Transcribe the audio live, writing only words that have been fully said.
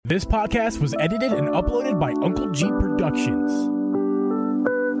This podcast was edited and uploaded by Uncle Geeb Productions.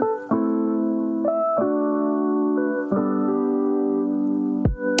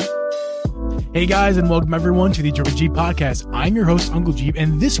 Hey guys, and welcome everyone to the Drip and Geeb podcast. I'm your host, Uncle Geeb,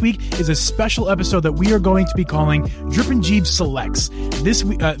 and this week is a special episode that we are going to be calling Drip and Geeb Selects. This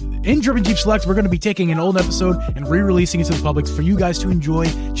week, in Drip and Geeb Selects, we're going to be taking an old episode and re-releasing it to the public for you guys to enjoy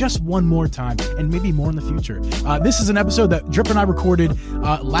just one more time, and maybe more in the future. This is an episode that Drip and I recorded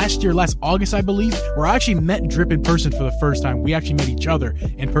last August, I believe, where I actually met Drip in person for the first time. We actually met each other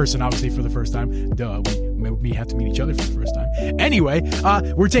in person, obviously, for the first time. Duh, we have to meet each other for the first time. Anyway,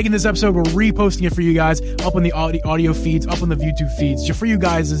 we're taking this episode, we're reposting it for you guys up on the audio feeds, up on the YouTube feeds, just for you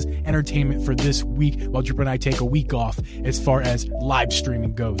guys' entertainment for this week while Drip and I take a week off as far as live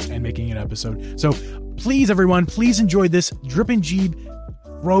streaming goes and making an episode. So please, everyone, please enjoy this Drip and Geeb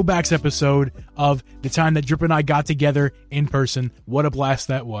throwbacks episode of the time that Drip and I got together in person. What a blast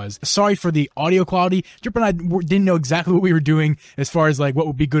that was. Sorry for the audio quality. Drip and I didn't know exactly what we were doing as far as like what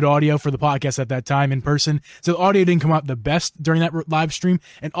would be good audio for the podcast at that time in person. So the audio didn't come out the best during that live stream.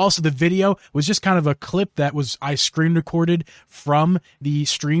 And also the video was just kind of a clip that I screen recorded from the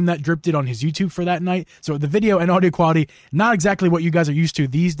stream that Drip did on his YouTube for that night. So the video and audio quality, not exactly what you guys are used to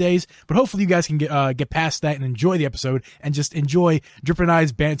these days, but hopefully you guys can get past that and enjoy the episode and just enjoy Drip and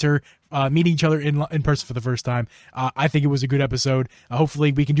I's banter, meeting each other in person for the first time. I think it was a good episode.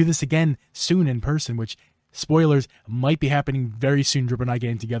 Hopefully we can do this again soon in person, which, spoilers, might be happening very soon. Drip and I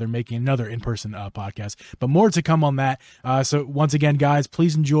getting together, making another in-person podcast, but more to come on that. So once again, guys,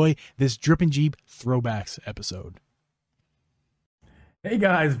 please enjoy this Drip and Geeb throwbacks episode. Hey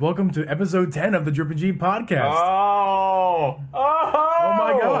guys, welcome to episode 10 of the Drip and Geeb podcast. Oh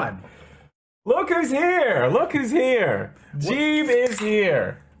my God. Look who's here. Geeb is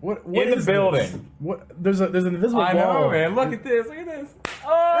here. What in the building. This? What? There's an invisible I wall. know, man. Look at this.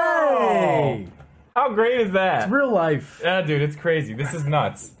 Oh! Hey! How great is that? It's real life. Yeah, dude, it's crazy. This is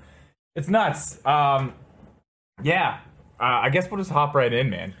nuts. It's nuts. Yeah. I guess we'll just hop right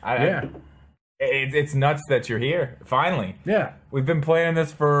in, man. It's nuts that you're here. Finally. Yeah. We've been planning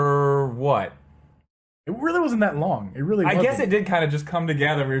this for what? It really wasn't that long. It really wasn't. I guess it did kind of just come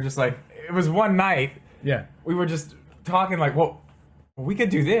together. We were just like, it was one night. Yeah. We were just talking like, well, we could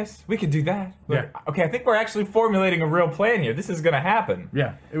do this. We could do that. Like, yeah. Okay, I think we're actually formulating a real plan here. This is going to happen.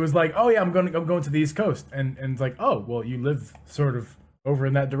 Yeah. It was like, oh yeah, I'm going to the East Coast. And it's like, oh, well, you live sort of over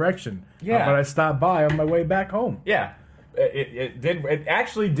in that direction. Yeah. But I stopped by on my way back home. Yeah. It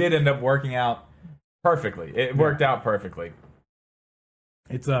actually did end up working out perfectly. It worked out perfectly.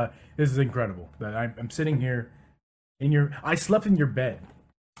 It's this is incredible that I'm sitting here I slept in your bed.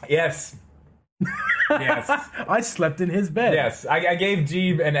 Yes. Yes. I slept in his bed. Yes. I gave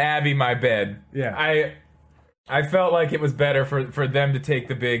Geeb and Abby my bed. Yeah. I felt like it was better for them to take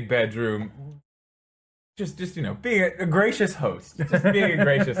the big bedroom. Just being a gracious host. Just being a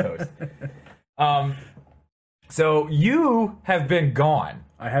gracious host. So you have been gone.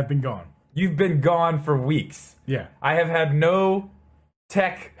 I have been gone. You've been gone for weeks. Yeah. I have had no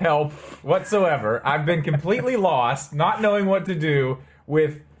tech help whatsoever. I've been completely lost, not knowing what to do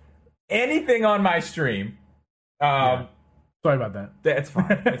with anything on my stream. Sorry about that. It's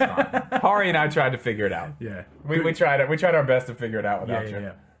fine. It's fine. Hari and I tried to figure it out. Yeah. We tried our best to figure it out without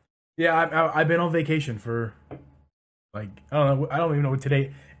you. Yeah, I've been on vacation for like, I don't even know what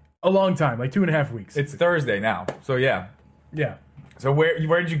today, a long time, like 2.5 weeks. It's Thursday now. So yeah. Yeah. So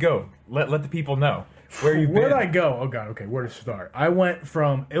where'd you go? Let the people know. Where did I go? Oh God. Okay. Where to start? I went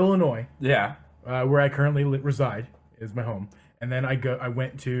from Illinois. Yeah. Where I currently reside is my home. And then we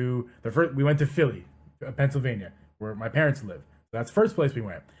went to Philly, Pennsylvania, where my parents live. So that's the first place we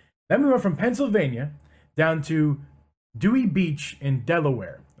went. Then we went from Pennsylvania down to Dewey Beach in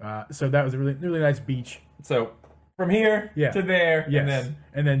Delaware. So that was a really, really nice beach. So from here to there,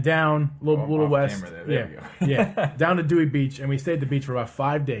 and then down a little west. There you go. Yeah, down to Dewey Beach, and we stayed at the beach for about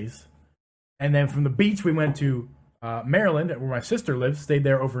 5 days. And then from the beach, we went to Maryland, where my sister lives, stayed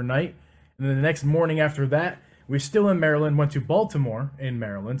there overnight. And then the next morning after that, we're still in Maryland, went to Baltimore in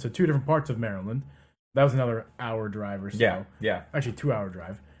Maryland, so 2 different parts of Maryland. That was another hour drive or so. Yeah. Actually, 2-hour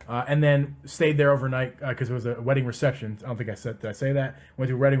drive. And then stayed there overnight because it was a wedding reception. I don't think did I say that? Went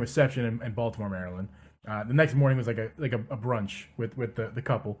to a wedding reception in Baltimore, Maryland. The next morning was like a brunch with the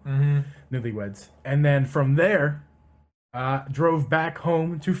couple, newlyweds. And then from there, drove back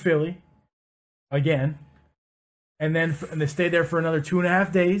home to Philly again. And then they stayed there for another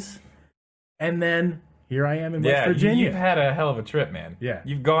 2.5 days. And then here I am in West Virginia. You've had a hell of a trip, man. Yeah.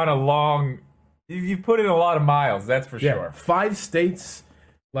 You've gone a long... You've put in a lot of miles, that's for sure. 5 states,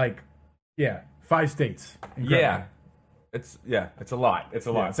 5 states. Incredible. Yeah. It's a lot. It's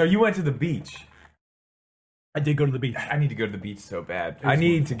a lot. So you went to the beach. I did go to the beach. I need to go to the beach so bad. I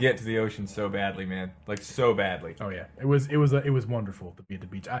need to get to the ocean so badly, man. Like so badly. Oh yeah, it was wonderful to be at the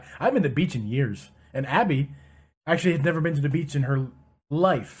beach. I've been to the beach in years, and Abby actually had never been to the beach in her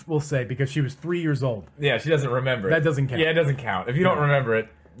life. We'll say because she was 3 years old. Yeah, she doesn't remember it. That doesn't count. Yeah, it doesn't count. If you don't remember it,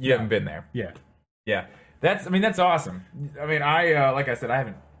 you haven't been there. Yeah, yeah. That's awesome. I mean, like I said,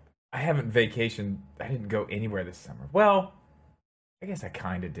 I haven't vacationed. I didn't go anywhere this summer. Well, I guess I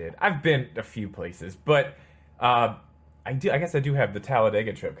kind of did. I've been a few places, but. I guess I do have the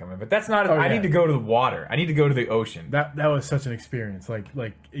Talladega trip coming, but that's not. I need to go to the water. I need to go to the ocean. That was such an experience. Like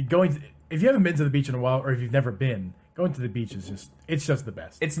going. If you haven't been to the beach in a while, or if you've never been, going to the beach is just the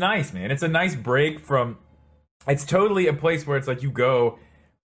best. It's nice, man. It's a nice break from. It's totally a place where it's like you go,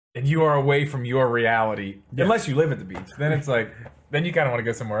 and you are away from your reality. Yes. Unless you live at the beach, then it's like. Then you kind of want to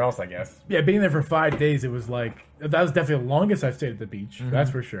go somewhere else, I guess. Yeah, being there for 5 days, it was like that was definitely the longest I've stayed at the beach. Mm-hmm. That's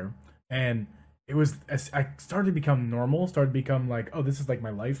for sure, and. It was. I started to become normal. Started to become like, oh, this is like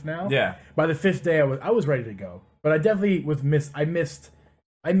my life now. Yeah. By the 5th day, I was ready to go, but I definitely was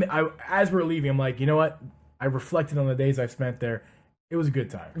as we're leaving, I'm like, you know what? I reflected on the days I spent there. It was a good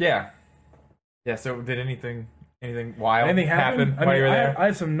time. Yeah. Yeah. So did anything wild happen while you were there? I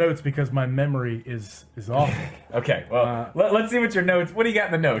have some notes because my memory is awful. Okay. Well, let's see what your notes. What do you got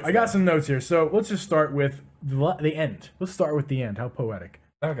in the notes? I got some notes here. So let's just start with the end. Let's start with the end. How poetic.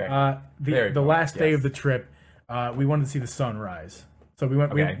 Okay. The last day of the trip, we wanted to see the sunrise. So we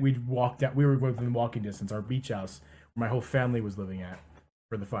went. Okay. We walked out. We were within walking distance. Our beach house, where my whole family was living at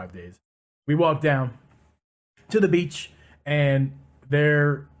for the 5 days. We walked down to the beach, and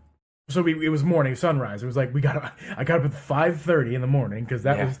there. So it was morning, sunrise. It was like I got up at 5:30 in the morning because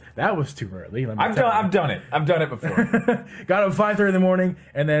that was too early. I've done it. I've done it before. Got up 5:30 in the morning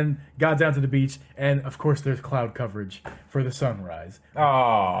and then got down to the beach, and of course there's cloud coverage for the sunrise.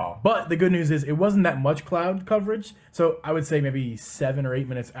 Oh. But the good news is it wasn't that much cloud coverage. So I would say maybe 7 or 8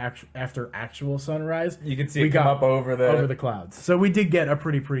 minutes after actual sunrise, you could see it come up over the clouds. So we did get a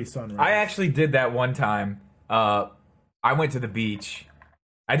pretty sunrise. I actually did that one time. I went to the beach.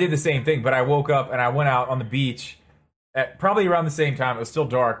 I did the same thing, but I woke up and I went out on the beach at probably around the same time. It was still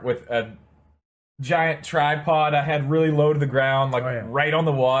dark with a giant tripod I had really low to the ground, right on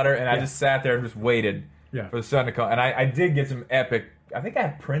the water, and I just sat there and just waited for the sun to come. And I did get some epic. I think I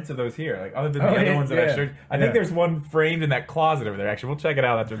have prints of those here, like other than the other ones that I showed. I think there's one framed in that closet over there. Actually, we'll check it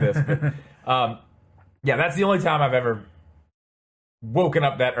out after this. But, that's the only time I've ever woken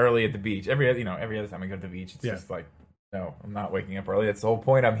up that early at the beach. Every other time I go to the beach, it's just like. No, I'm not waking up early. That's the whole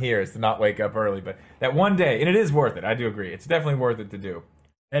point I'm here is to not wake up early. But that one day, and it is worth it. I do agree. It's definitely worth it to do.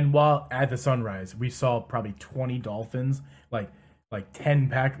 And while at the sunrise, we saw probably 20 dolphins, like 10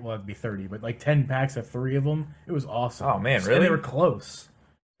 packs. Well, it'd be 30, but like 10 packs of 3 of them. It was awesome. Oh man, really? And they were close.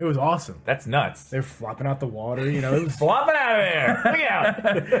 It was awesome. That's nuts. They were flopping out the water. It was flopping out of there. Look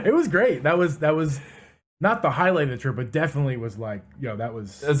out! It was great. That was not the highlight of the trip, but definitely was like, that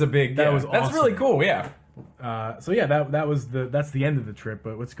was. It was a big. That was awesome. That's really cool. Yeah. That's the end of the trip.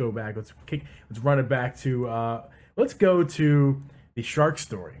 But let's go back. Let's run it back to. Let's go to the shark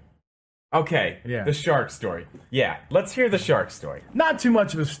story. Okay. Yeah. The shark story. Yeah. Let's hear the shark story. Not too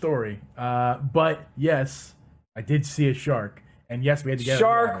much of a story, but yes, I did see a shark. And yes, we had to get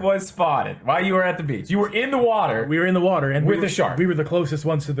shark was spotted while you were at the beach. You were in the water. We were in the water, and with the shark. We were the closest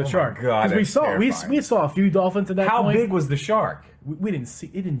ones to the shark. God, we saw a few dolphins at that point. How big was the shark? We didn't see.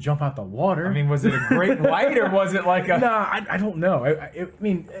 It didn't jump out the water. I mean, was it a great white or was it like a? No, I don't know. I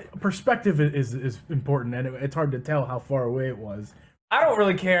mean, perspective is important, and it's hard to tell how far away it was. I don't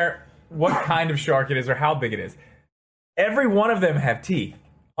really care what kind of shark it is or how big it is. Every one of them have teeth.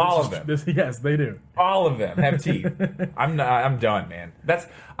 All of them. Yes, they do. All of them have teeth. I'm done, man.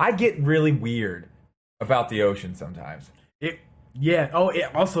 I get really weird about the ocean sometimes.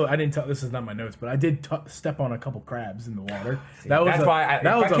 Also, I didn't tell. This is not my notes, but I did step on a couple crabs in the water. That's why if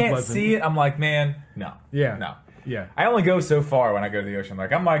I can't see it, I'm like, man, no. Yeah. No. Yeah. I only go so far when I go to the ocean.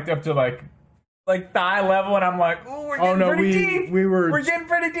 Like I'm like up to like thigh level, and I'm like, oh, we're getting pretty deep. We're getting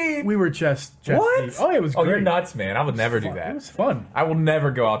pretty deep. We were chest what? deep. Oh, it was great. Oh, you're nuts, man. I would never do that. It was fun. I will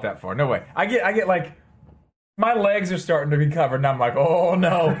never go out that far. No way. I get like my legs are starting to be covered, and I'm like, oh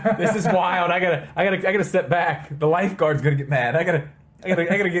no, this is wild. I gotta step back. The lifeguard's gonna get mad. I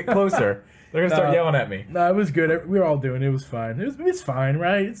gotta get closer. They're gonna start yelling at me. No, it was good. We were all doing it. It was fine. It's fine,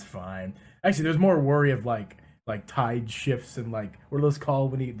 right? It's fine. Actually, there's more worry of like tide shifts and like what are those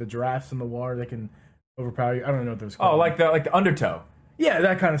called when the giraffes in the water that can overpower you? I don't know what those called. Oh, like the undertow. Yeah,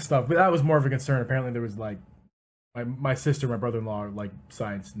 that kind of stuff. But that was more of a concern. Apparently, there was like my sister, and my brother-in-law are like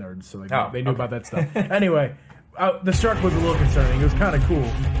science nerds, so they knew about that stuff. Anyway, the shark was a little concerning. It was kind of cool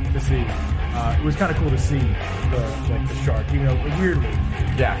to see. It was kind of cool to see the shark, even though weirdly.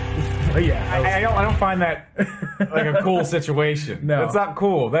 Yeah, But yeah, I don't find that like a cool situation. No. That's not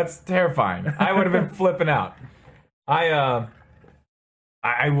cool. That's terrifying. I would have been flipping out. I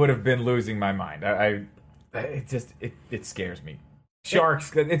would have been losing my mind. It scares me.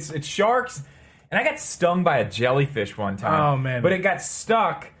 Sharks. It's sharks, and I got stung by a jellyfish one time. Oh, man. But it got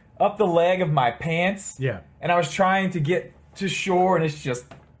stuck up the leg of my pants. Yeah. And I was trying to get to shore, and it's just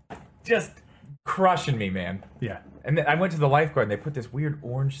crushing me, man. yeah. And then I went to the lifeguard, and they put this weird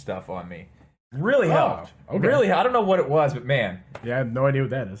orange stuff on me. Really helped. okay. Really, I don't know what it was, but man, Yeah, I have no idea what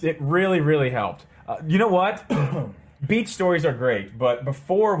that is. it really, really helped. You know what? Beach stories are great, but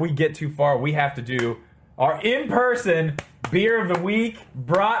before we get too far, we have to do our in-person beer of the week,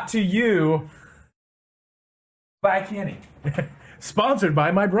 brought to you by Kenny. Sponsored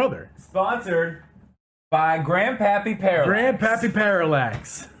by my brother, Sponsored by Grandpappy Parallax. Grandpappy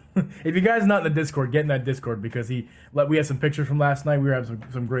Parallax. If you guys are not in the Discord, get in that Discord because we had some pictures from last night. We were having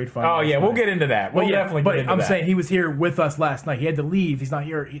some great fun. Oh last yeah, we'll night. get into that. We'll definitely but get into I'm that. saying he was here with us last night. He had to leave. He's not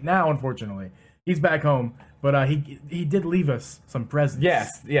here now, unfortunately. He's back home, but he did leave us some presents.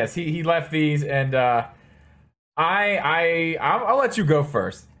 Yes, he left these, and I'll let you go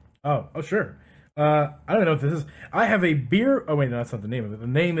first. Oh, sure. I don't know what this is. I have a beer. Oh wait, no, that's not the name of it. The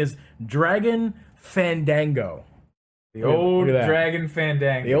name is Dragon Fandango. The old Look at that. Dragon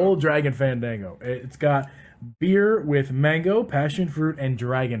Fandango. The old Dragon Fandango. It's got beer with mango, passion fruit, and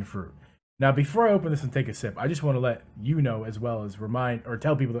dragon fruit. Now, before I open this and take a sip, I just want to let you know, as well as remind or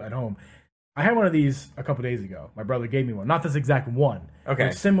tell people at home, I had one of these a couple days ago. My brother gave me one. Not this exact one. Okay.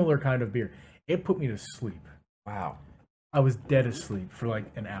 But a similar kind of beer. It put me to sleep. Wow, I was dead asleep for like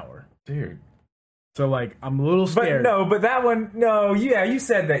an hour. dude. So, like, I'm a little scared. But that one, you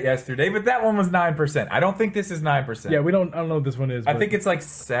said that yesterday, but that one was 9%. I don't think this is 9%. Yeah, I don't know what this one is. I but- think it's like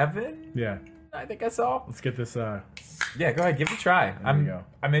 7. Yeah. I think I saw. Let's get this. Yeah, go ahead, give it a try. we go.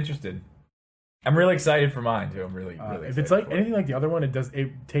 I'm interested. I'm really excited for mine too. I'm really If excited it's like for it. anything like the other one,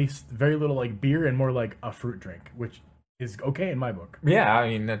 it tastes very little like beer and more like a fruit drink, which is okay in my book. Yeah, I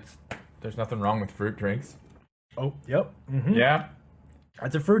mean there's nothing wrong with fruit drinks. Oh, yep. Mm-hmm. Yeah,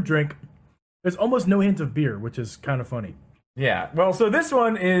 It's a fruit drink. There's almost no hint of beer, which is kind of funny. yeah. Well, so this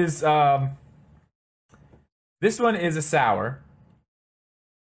one is a sour.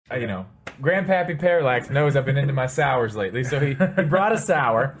 You know, Grandpappy Parallax knows I've been into my sours lately, so he brought a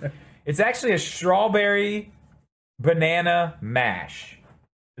sour. It's actually a strawberry banana mash,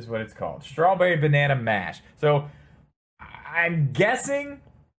 is what it's called. Strawberry banana mash. So I'm guessing,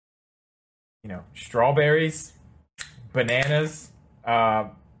 strawberries, bananas.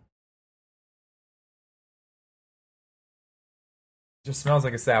 Just smells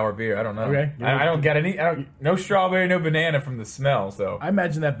like a sour beer. I don't know. Okay. I don't get no strawberry, no banana from the smell. So I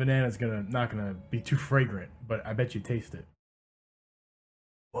imagine that banana's not gonna be too fragrant, but I bet you taste it.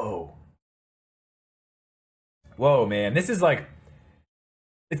 whoa, man, this is like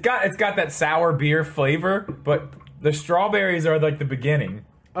it's got that sour beer flavor, but the strawberries are like the beginning,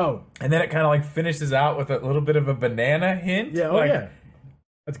 Oh, and then it kind of like finishes out with a little bit of a banana hint. yeah. Oh, Like, yeah.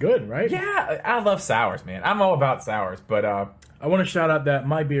 That's good, right? Yeah, I love sours, man. I'm all about sours, but I want to shout out that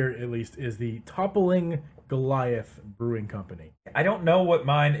my beer, at least, is the Toppling Goliath Brewing Company. I don't know what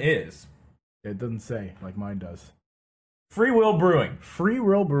mine is. It doesn't say like mine does. Free Will Brewing. Free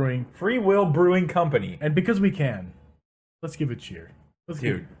Will Brewing, Free Will Brewing Company. and because we can, let's give it a cheer.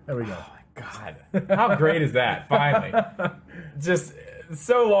 Dude. There we go. God, how great is that? Finally, just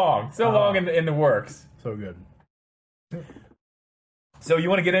so long in the works. So good. So you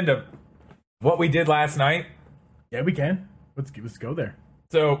want to get into what we did last night? Yeah, we can. Let's go there.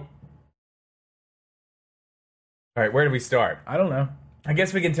 So, all right, where do we start? I don't know. I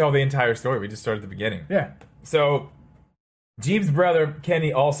guess we can tell the entire story. We just started at the beginning. Yeah. So, Geeb's brother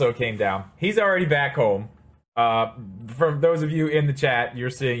Kenny also came down. He's already back home. For those of you in the chat, you're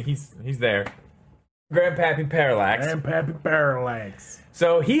seeing he's there. Grandpappy Parallax. Grandpappy Parallax.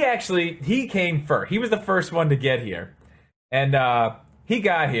 So he came first. He was the first one to get here, and he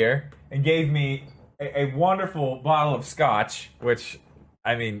got here and gave me a wonderful bottle of scotch. Which,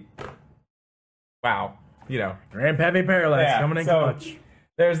 I mean, wow, Grandpappy Parallax Yeah, coming in so- clutch.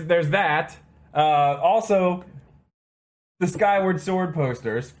 There's that. Also, the Skyward Sword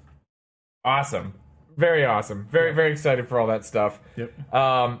posters. Awesome. Very awesome. Very, very excited for all that stuff. Yep.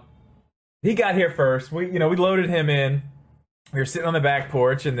 He got here first. We loaded him in. We were sitting on the back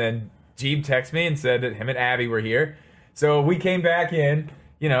porch, and then Geeb texted me and said that him and Abby were here. So we came back in.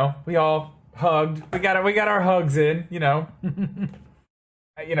 We all hugged. We got our hugs in.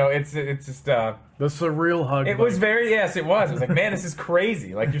 it's just The surreal hug. it was very, yes, it was. I was like, man, this is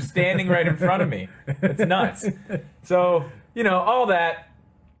crazy. Like, you're standing right in front of me. It's nuts. So, all that.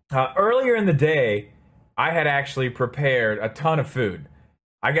 Earlier in the day, I had actually prepared a ton of food.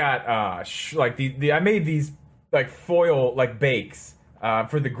 I got I made these like foil like bakes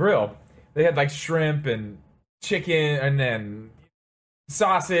for the grill. They had like shrimp and chicken and then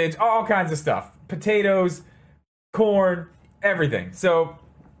sausage, all kinds of stuff, potatoes, corn, everything. So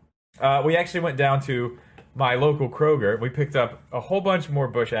we actually went down to my local Kroger. We picked up a whole bunch more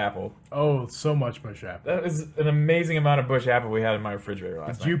bush apple. Oh, so much bush apple. That is an amazing amount of bush apple we had in my refrigerator last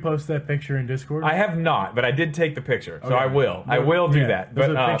night. Did you post that picture in Discord? I have not, but I did take the picture, so Okay. I will. I will do that.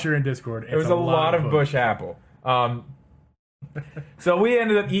 There's But a picture in Discord. there was a lot of bush apple. So we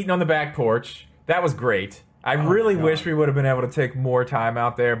ended up eating on the back porch. That was great. I really wish we would have been able to take more time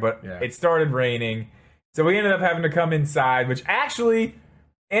out there, but it started raining. So we ended up having to come inside, which actually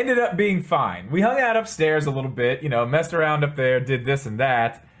ended up being fine. We hung out upstairs a little bit, messed around up there, did this and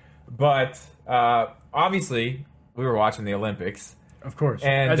that. But obviously, we were watching the Olympics. Of course.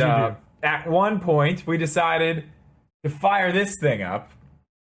 And as you do. at one point, we decided to fire this thing up,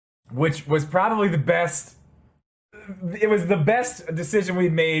 which was probably the best. It was the best decision we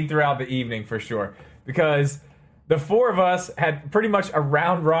made throughout the evening for sure, because the four of us had pretty much a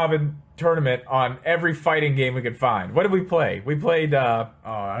round robin tournament on every fighting game we could find. What did we play? We played I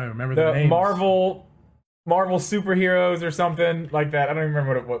don't remember the the names. Marvel superheroes or something like that. I don't even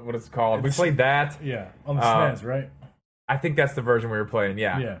remember what it's called. We played that. Yeah, on the SNES, right? I think that's the version we were playing.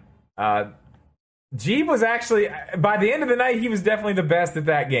 Yeah. Yeah. Geeb was actually, by the end of the night, he was definitely the best at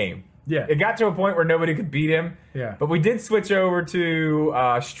that game. Yeah. It got to a point where nobody could beat him. Yeah. But we did switch over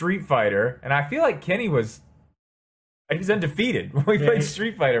to Street Fighter, and I feel like Kenny was undefeated when we played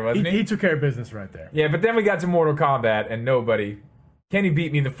Street Fighter, wasn't he? He took care of business right there. Yeah, but then we got to Mortal Kombat, and Kenny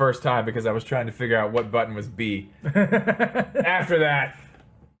beat me the first time because I was trying to figure out what button was B. After that,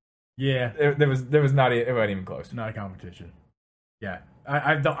 Yeah. there was not, it wasn't even close. Not a competition. Yeah.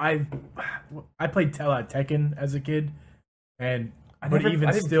 I played Tekken as a kid, and I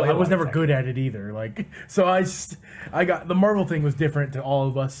was never good at it either. Like, so I got the Marvel thing was different to all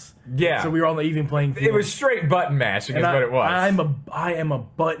of us. Yeah. So we were on the even playing field. It was straight button mashing is what it was. I am a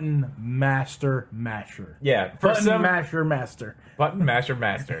button masher. Yeah. Button masher master. Button masher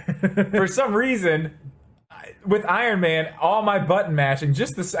master. For some reason, with Iron Man, all my button mashing,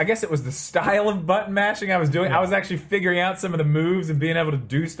 I guess it was the style of button mashing I was doing. Yeah. I was actually figuring out some of the moves and being able to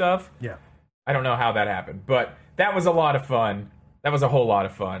do stuff. Yeah. I don't know how that happened, but that was a lot of fun. That was a whole lot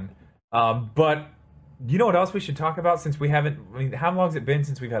of fun. But you know what else we should talk about since we haven't... I mean, how long has it been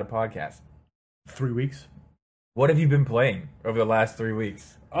since we've had a podcast? 3 weeks. What have you been playing over the last 3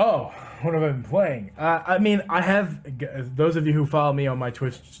 weeks? Oh, what have I been playing? I mean, I have... Those of you who follow me on my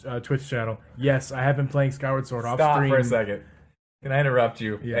Twitch channel, yes, I have been playing Skyward Sword off stream. Stop for a second. Can I interrupt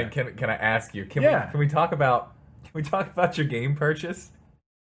you? Yeah. And can I ask you? Can we talk about your game purchase?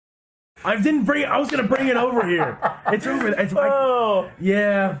 I was gonna bring it over here. It's over.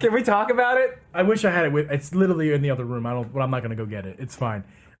 Yeah. Can we talk about it? I wish I had it with. It's literally in the other room. But I'm not gonna go get it. It's fine.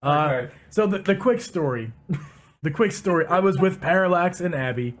 Okay. So the quick story. I was with Parallax and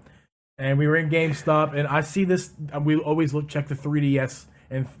Abby, and we were in GameStop, and I see this. We always check the 3DS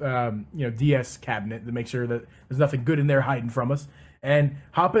and DS cabinet to make sure that there's nothing good in there hiding from us. And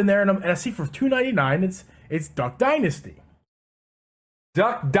hop in there, and I see for $2.99 it's Duck Dynasty.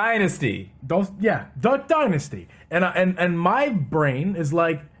 Duck Dynasty. Duck Dynasty. And my brain is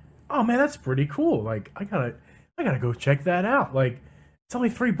like, oh man, that's pretty cool. Like, I gotta go check that out. Like, it's only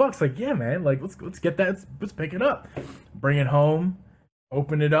 $3. Like, yeah, man. Like, let's get that. Let's pick it up. Bring it home.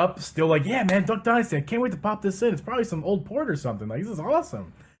 Open it up. Still like, yeah, man, Duck Dynasty. I can't wait to pop this in. It's probably some old port or something. Like, this is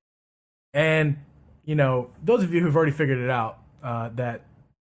awesome. And those of you who've already figured it out, that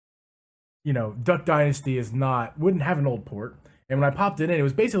Duck Dynasty wouldn't have an old port. And when I popped it in, it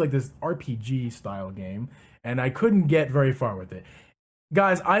was basically like this RPG style game, and I couldn't get very far with it.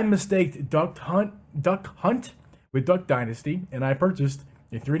 Guys, I mistaked Duck Hunt with Duck Dynasty, and I purchased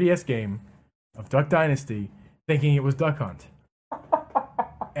a 3DS game of Duck Dynasty thinking it was Duck Hunt.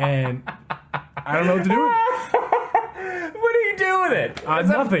 And I don't know what to do with it. What do you do with it?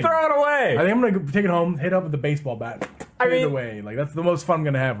 Nothing. Throw it away. I think I'm going to take it home, hit it up with the baseball bat, put it away. Like, that's the most fun I'm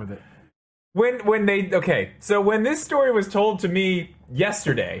going to have with it. So when this story was told to me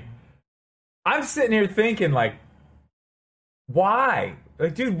yesterday, I'm sitting here thinking, like, why?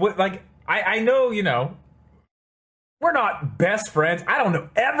 Like, dude, what? Like, I know, we're not best friends. I don't know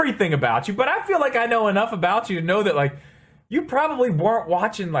everything about you, but I feel like I know enough about you to know that, like, you probably weren't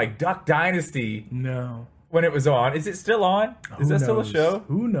watching, like, Duck Dynasty. No. when it was on. Is it still on? Is that still a show?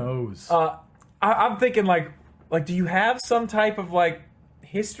 Who knows? I'm thinking like, do you have some type of like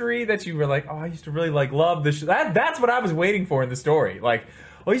history that you were like, oh, I used to really like love the show? That's what I was waiting for in the story. Like,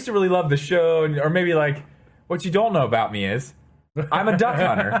 oh, I used to really love the show, or maybe like, what you don't know about me is I'm a duck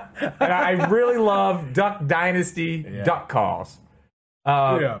hunter, and I really love Duck Dynasty duck calls.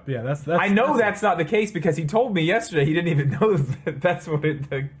 That's I know that's not the case because he told me yesterday he didn't even know that's what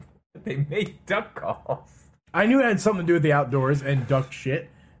they make duck calls. I knew it had something to do with the outdoors and duck shit.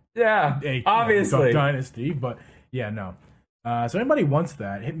 Yeah, obviously. Duck Dynasty, but yeah, no. So anybody wants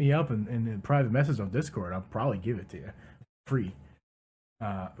that, hit me up in a private message on Discord. I'll probably give it to you, free.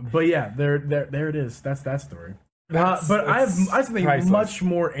 But yeah, there it is. That's that story. But I have something much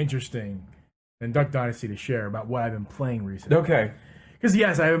more interesting than Duck Dynasty to share about what I've been playing recently. Okay. Because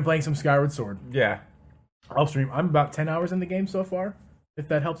yes, I've been playing some Skyward Sword. Yeah. I'll stream. I'm about 10 hours in the game so far. If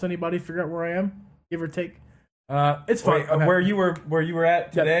that helps anybody figure out where I am, give or take. It's fine. Wait, where you were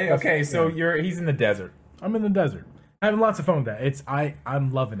at today? Yeah, okay, so he's in the desert. I'm in the desert. Having lots of fun with that.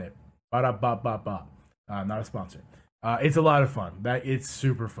 I'm loving it. Ba-da-ba-ba-ba. Not a sponsor. It's a lot of fun. It's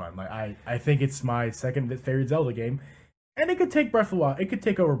super fun. Like I think it's my second favorite Zelda game, and it could take Breath of the Wild. It could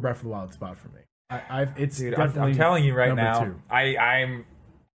take over Breath of the Wild spot for me. Dude, I'm telling you right now. 2.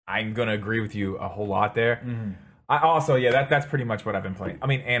 I'm gonna agree with you a whole lot there. Mm-hmm. I also that's pretty much what I've been playing. I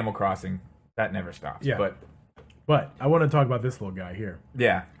mean, Animal Crossing, that never stops. Yeah. But I want to talk about this little guy here.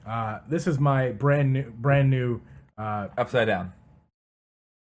 Yeah. This is my brand new. Upside down.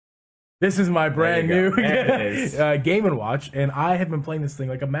 This is my brand new Game & Watch, and I have been playing this thing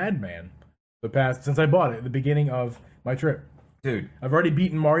like a madman since I bought it at the beginning of my trip. Dude, I've already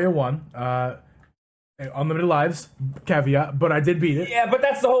beaten Mario 1. Unlimited lives, caveat, but I did beat it. Yeah, but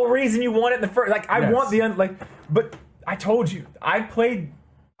that's the whole reason you want it in the first. Like, I want the but I told you, I've played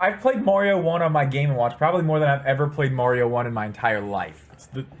Mario 1 on my Game & Watch probably more than I've ever played Mario 1 in my entire life. It's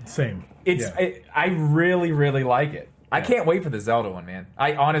the same. I really, really like it. Yeah. I can't wait for the Zelda one, man.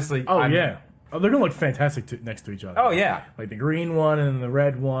 I honestly... they're going to look fantastic next to each other. Oh, yeah. Like the green one and the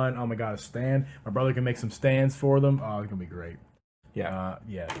red one. Oh, my God, a stand. My brother can make some stands for them. Oh, it's going to be great. Yeah.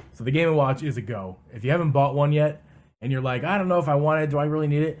 So the Game & Watch is a go. If you haven't bought one yet, and you're like, I don't know if I want it, do I really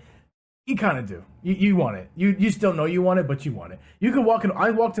need it? You kind of do. You want it. You still know you want it, but you want it. You can walk in. I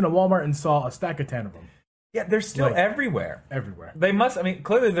walked into Walmart and saw a stack of 10 of them. Yeah, they're still everywhere. Everywhere. They must. I mean,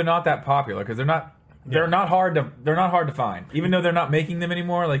 clearly they're not that popular because they're not. They're not hard to find. Even though they're not making them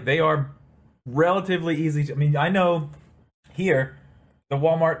anymore, like they are relatively easy. I mean, I know here the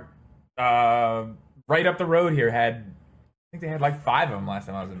Walmart right up the road here had. I think they had like 5 of them last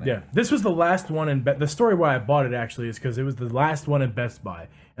time I was in there. Yeah, this was the last one in the story why I bought it actually is because it was the last one in Best Buy,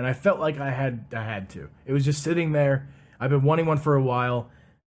 and I felt like I had to. It was just sitting there. I've been wanting one for a while.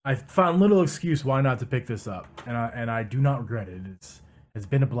 I found little excuse why not to pick this up, and I do not regret it. It's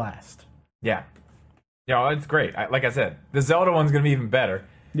been a blast. Yeah, it's great. Like I said, the Zelda one's gonna be even better.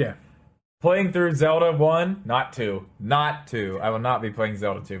 Yeah. Playing through Zelda 1, not 2. I will not be playing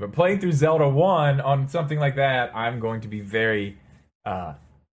Zelda 2. But playing through Zelda 1 on something like that, I'm going to be very,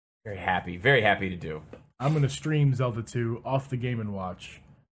 very happy to do. I'm going to stream Zelda 2 off the Game & Watch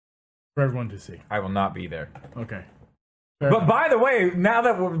for everyone to see. I will not be there. Okay. But by the way, now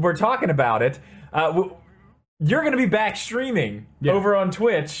that we're talking about it, you're going to be back streaming over on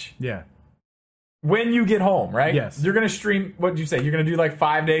Twitch. Yeah. When you get home, right? Yes. You're going to stream, what did you say? You're going to do like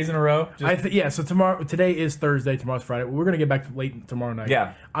 5 days in a row? So today is Thursday, tomorrow's Friday. We're going to get back to late tomorrow night.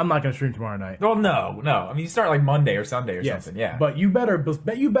 Yeah. I'm not going to stream tomorrow night. Well, no. I mean, you start like Monday or Sunday or something, yeah. But you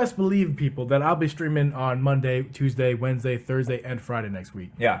best believe, people, that I'll be streaming on Monday, Tuesday, Wednesday, Thursday, and Friday next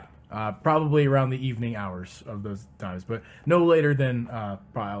week. Yeah. Probably around the evening hours of those times, but no later than probably,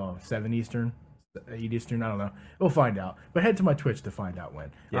 I don't know, 7 Eastern. 8 Eastern, I don't know. We'll find out. But head to my Twitch to find out when.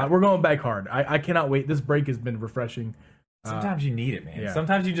 Yeah. We're going back hard. I cannot wait. This break has been refreshing. Sometimes you need it, man. Yeah.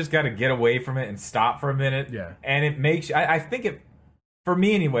 Sometimes you just got to get away from it and stop for a minute. Yeah. And it makes... I think it... For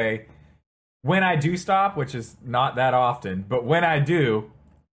me, anyway, when I do stop, which is not that often, but when I do,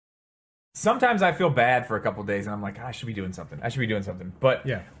 sometimes I feel bad for a couple days, and I'm like, I should be doing something. But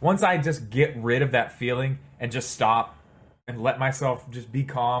once I just get rid of that feeling and just stop and let myself just be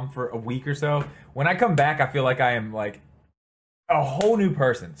calm for a week or so, when I come back, I feel like I am like a whole new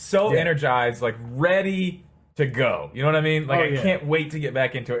person. So energized, like ready to go. You know what I mean? Like I can't wait to get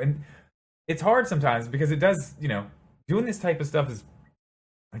back into it. And it's hard sometimes because it does, doing this type of stuff is,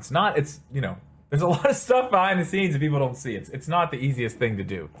 there's a lot of stuff behind the scenes that people don't see. It's not the easiest thing to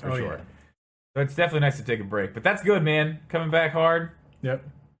do, for sure. Yeah. So it's definitely nice to take a break. But that's good, man. Coming back hard. Yep.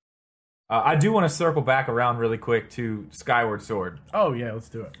 I do want to circle back around really quick to Skyward Sword. Oh, yeah, let's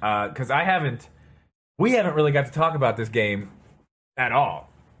do it. Because I haven't we haven't really got to talk about this game at all.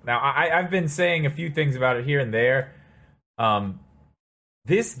 Now, I've been saying a few things about it here and there.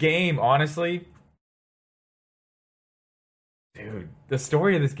 This game, honestly, dude, the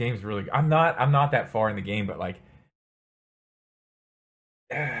story of this game is really good. I'm not that far in the game, but like,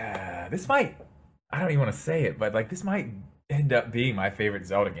 this might, I don't even want to say it, but like, this might end up being my favorite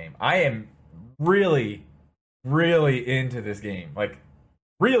Zelda game. I am really, really into this game, like,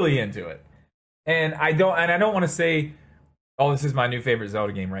 really into it. And I don't want to say, oh, this is my new favorite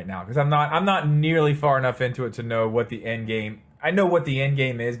Zelda game right now, because I'm not nearly far enough into it to know what the end game. I know what the end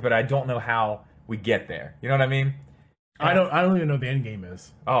game is, but I don't know how we get there. You know what I mean? I don't even know what the end game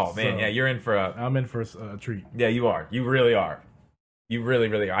is. Oh man, yeah, you're in for I'm in for a treat. Yeah, you are. You really are. You really,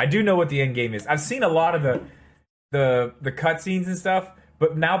 really are. I do know what the end game is. I've seen a lot of the cutscenes and stuff,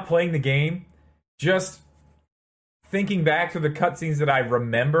 but now playing the game, just thinking back to the cutscenes that I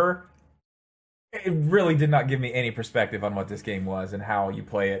remember, it really did not give me any perspective on what this game was and how you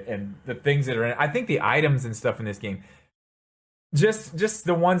play it and the things that are in it. I think the items and stuff in this game, just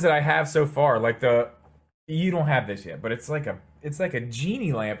the ones that I have so far, like you don't have this yet, but it's like a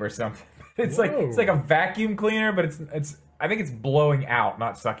genie lamp or something. It's like a vacuum cleaner, but it's I think it's blowing out,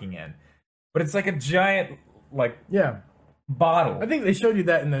 not sucking in. But it's like a giant bottle. I think they showed you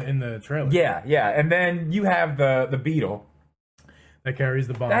that in the trailer. Yeah. And then you have the beetle that carries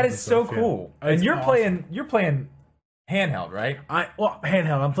the bomb. That is so cool. Yeah. And you're playing handheld, right?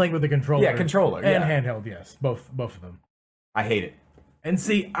 Handheld. I'm playing with the controller. Yeah, controller. And handheld, yes. Both of them. I hate it. And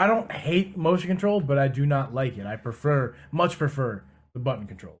see, I don't hate motion control, but I do not like it. I much prefer the button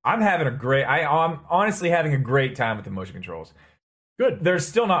control. I'm honestly having a great time with the motion controls. Good. They're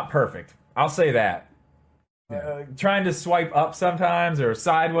still not perfect. I'll say that. Yeah. Trying to swipe up sometimes or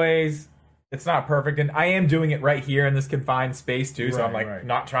sideways, it's not perfect. And I am doing it right here in this confined space too. So I'm like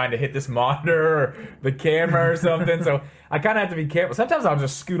not trying to hit this monitor or the camera or something. So I kind of have to be careful. Sometimes I'll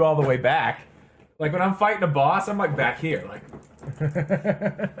just scoot all the way back. Like when I'm fighting a boss, I'm like back here, like.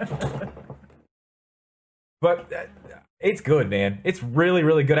 But it's good, man. It's really,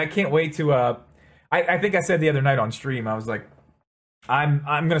 really good. I can't wait to. I think I said the other night on stream, I was like, I'm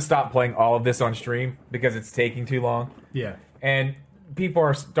gonna stop playing all of this on stream because it's taking too long. Yeah. And people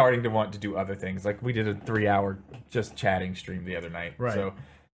are starting to want to do other things. Like we did a 3-hour just chatting stream the other night. Right. So,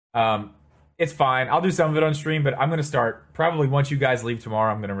 it's fine. I'll do some of it on stream, but I'm gonna start probably once you guys leave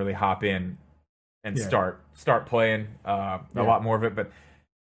tomorrow. I'm gonna really hop in and start playing a lot more of it. But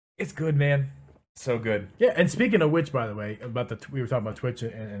it's good, man. So good. Yeah. And speaking of which, by the way, we were talking about Twitch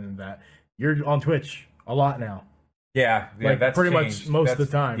and that you're on Twitch a lot now. Yeah, like that's pretty changed. much most of the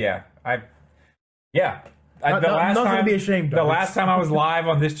time. Yeah, Nothing to be ashamed of. The last time I was live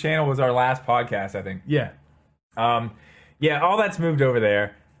on this channel was our last podcast, I think. Yeah. All that's moved over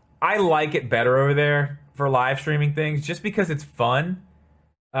there. I like it better over there for live streaming things, just because it's fun.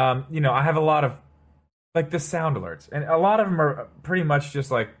 I have a lot of like the sound alerts, and a lot of them are pretty much just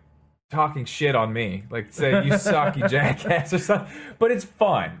like talking shit on me, like say you suck, you jackass or something. But it's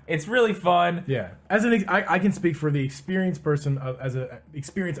fun. It's really fun. Yeah. I can speak for the experienced person as a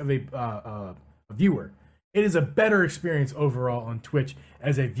experience of a viewer. It is a better experience overall on Twitch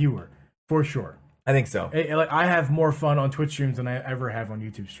as a viewer, for sure. I think so. I have more fun on Twitch streams than I ever have on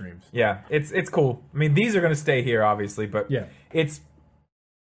YouTube streams. Yeah, it's cool. I mean, these are going to stay here, obviously, but yeah, it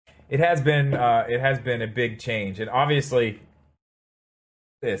has been a big change, and obviously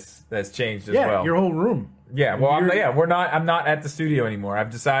this has changed as well. Your whole room. Yeah, well, I'm not at the studio anymore. I've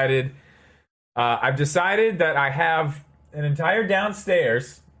decided that I have an entire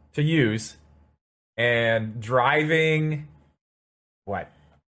downstairs to use, and driving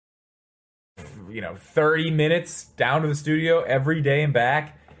 30 minutes down to the studio every day and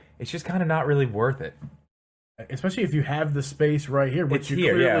back, it's just kind of not really worth it. Especially if you have the space right here, which it's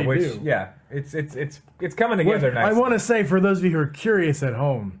you clearly do. Yeah, it's coming together nicely. I want to say, for those of you who are curious at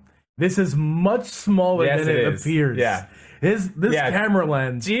home, this is much smaller than it appears. Yeah. This camera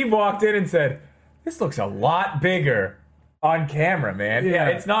lens. Geeb walked in and said, "This looks a lot bigger on camera, man." Yeah,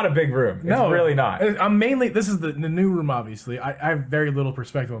 it's not a big room. It's really not. This is the new room, obviously. I have very little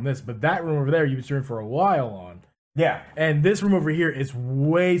perspective on this, but that room over there, you've been streaming for a while on. Yeah. And this room over here is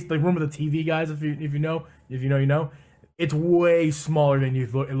way, the room with the TV, guys, if you know, you know. It's way smaller than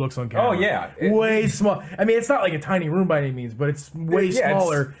it looks on camera. Oh, yeah. Way small. I mean, it's not like a tiny room by any means, but it's way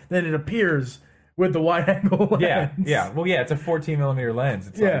smaller than it appears with the wide angle lens. Yeah. Well, yeah, it's a 14 millimeter lens.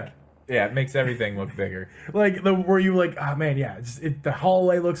 It's it makes everything look bigger. Like, where you like, oh, man, the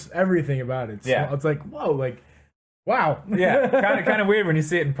hallway looks, everything about it. It's like, whoa, like, wow. Yeah, kind of weird when you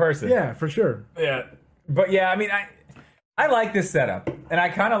see it in person. Yeah, for sure. Yeah. But yeah, I mean, I like this setup, and I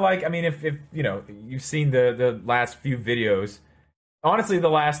kind of like. I mean, if you know, you've seen the last few videos. Honestly, the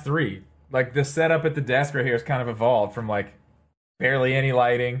last 3, like the setup at the desk right here, has kind of evolved from like barely any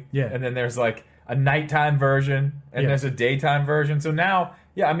lighting, and then there's like a nighttime version, and there's a daytime version. So now,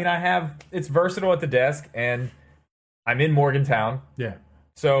 I mean, it's versatile at the desk, and I'm in Morgantown,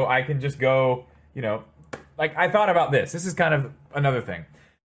 so I can just go. You know, like I thought about this. This is kind of another thing.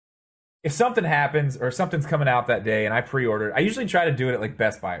 If something happens or something's coming out that day and I pre-ordered, I usually try to do it at like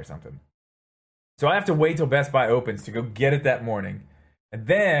Best Buy or something. So I have to wait till Best Buy opens to go get it that morning. And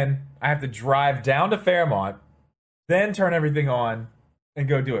then I have to drive down to Fairmont, then turn everything on and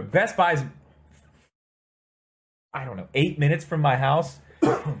go do it. Best Buy's, I don't know, 8 minutes from my house.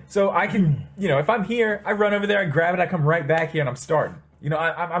 So I can, you know, if I'm here, I run over there, I grab it, I come right back here and I'm starting. You know,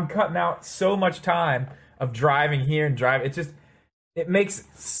 I'm cutting out so much time of driving here and driving. It just... It makes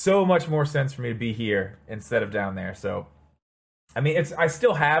so much more sense for me to be here instead of down there. So, I mean, I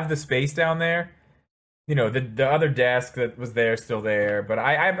still have the space down there. You know, the other desk that was there is still there. But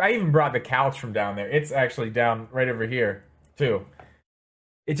I even brought the couch from down there. It's actually down right over here, too.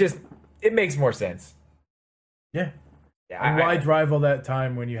 It makes more sense. Yeah. And why drive all that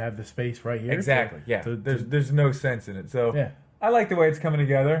time when you have the space right here? Exactly, there's no sense in it. So, I like the way it's coming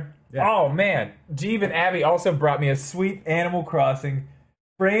together. Yeah. Oh, man. Geeb and Abby also brought me a sweet Animal Crossing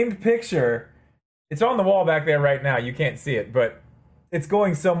framed picture. It's on the wall back there right now. You can't see it, but it's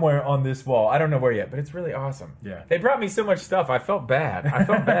going somewhere on this wall. I don't know where yet, but it's really awesome. Yeah. They brought me so much stuff. I felt bad.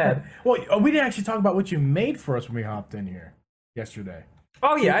 Well, we didn't actually talk about what you made for us when we hopped in here yesterday.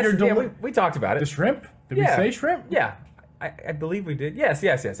 Oh, yeah. We talked about it. The shrimp? Did we say shrimp? Yeah. I believe we did. Yes.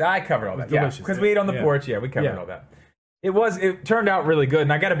 I covered all that. Delicious. Because we ate on the porch. Yeah, we covered all that. It turned out really good,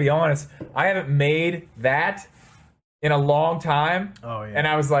 and I got to be honest, I haven't made that in a long time. Oh yeah. And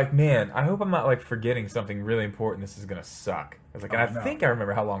I was like, man, I hope I'm not like forgetting something really important. This is gonna suck. I was like, and I think I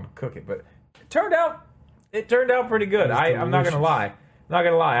remember how long to cook it, but it turned out pretty good. I'm not gonna lie.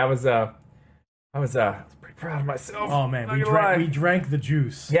 I was pretty proud of myself. Oh man, we drank the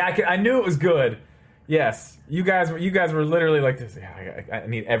juice. Yeah, I knew it was good. Yes, you guys were literally like this. Yeah, I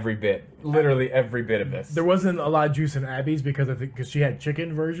need every bit, literally every bit of this. There wasn't a lot of juice in Abby's because she had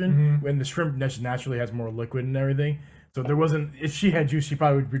chicken version, when the shrimp naturally has more liquid and everything. So there wasn't. If she had juice, she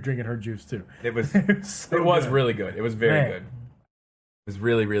probably would be drinking her juice too. It was really good. It was very good. It was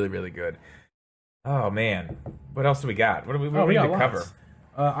really, really, really good. Oh man, what else do we got? What do we need to cover?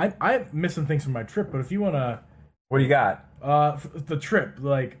 I missed some things from my trip, but if you wanna, what do you got? The trip,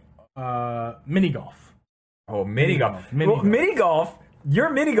 like mini golf. Oh, mini golf. Mini golf. Your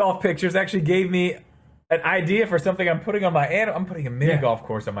mini golf pictures actually gave me an idea for something I'm putting on my I'm putting a mini golf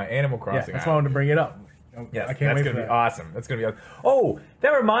course on my Animal Crossing. Yeah, that's why I wanted to bring it up. Yes, I can't wait for that. Awesome. That's gonna be awesome. Oh, that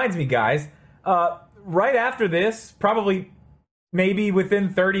reminds me, guys. Right after this, probably maybe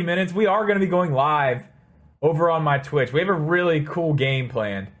within 30 minutes, we are going to be going live over on my Twitch. We have a really cool game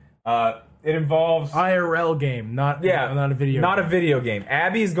planned. It involves IRL game, not a video. Not a video game.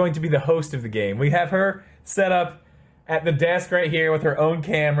 Abby is going to be the host of the game. We have her set up at the desk right here with her own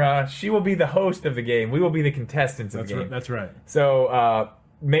camera. She will be the host of the game. We will be the contestants of the game. That's right. So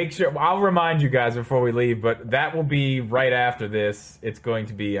make sure. I'll remind you guys before we leave, but that will be right after this. It's going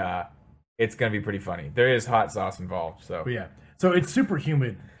to be pretty funny. There is hot sauce involved. So but yeah. So it's super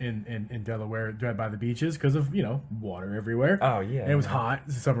humid in Delaware by the beaches because of water everywhere. Oh yeah. And it was hot.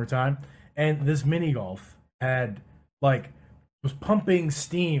 It's summertime. And this mini golf was pumping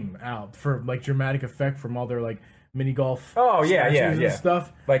steam out for dramatic effect from all their mini golf. Oh yeah, and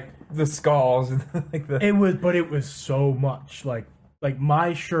stuff like the skulls and It was so much like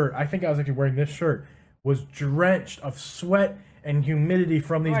my shirt. I think I was actually wearing this shirt was drenched of sweat and humidity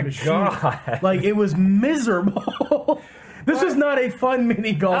from these machines. God. It was miserable. This was not a fun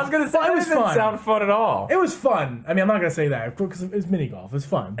mini golf. I was going to say, it doesn't sound fun at all. It was fun. I mean, I'm not going to say that because it's mini golf. It's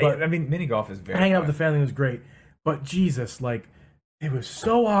fun. But I mean, mini golf is very hanging out with the family was great. But Jesus, it was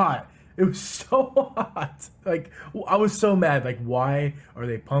so hot. It was so hot. I was so mad. Why are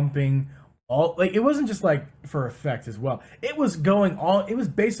they pumping all? It wasn't just for effect as well. It was going on. It was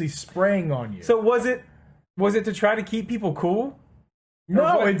basically spraying on you. So was it to try to keep people cool?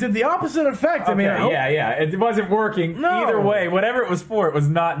 No, it did the opposite effect. Okay, it wasn't working either way. Whatever it was for, it was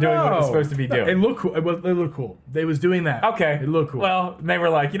not doing what it was supposed to be doing. It looked cool. It looked cool. They was doing that. Okay, it looked cool. Well, they were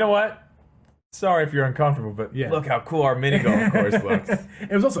like, you know what? Sorry if you're uncomfortable, but look how cool our mini golf course looks.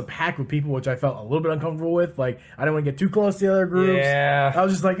 It was also packed with people, which I felt a little bit uncomfortable with. I didn't want to get too close to the other groups. Yeah, I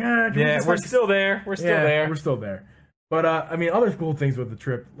was just we're still there. We're still there. But I mean, other cool things with the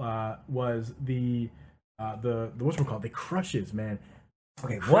trip was the what's it called? The crushes, man.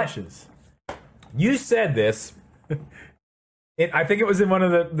 Okay, crushes. You said this I think it was in one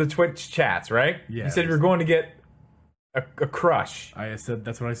of the Twitch chats, right? Yeah. You said you were going to get a crush. I said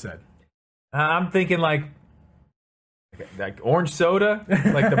that's what I said. I'm thinking like orange soda,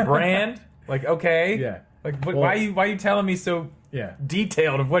 like the brand. Like, okay. Yeah. Like, why are you telling me so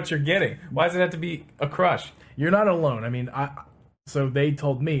detailed of what you're getting? Why does it have to be a crush? You're not alone. I mean, so they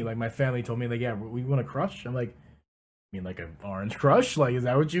told me, like my family told me, like, yeah, we want a crush. I'm like, you mean like an orange crush? Like, is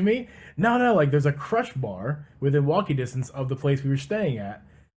that what you mean? No, like there's a crush bar within walking distance of the place we were staying at.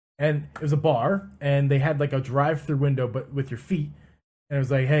 And it was a bar, and they had like a drive-through window, but with your feet. And it was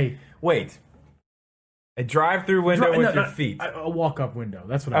like, hey. Wait. A drive-through window with your feet. A walk-up window.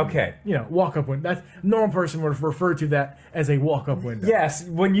 That's what I mean. Okay. You know, walk-up window. That's normal person would refer to that as a walk-up window. Yes.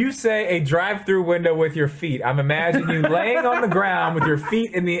 When you say a drive-through window with your feet, I'm imagining you laying on the ground with your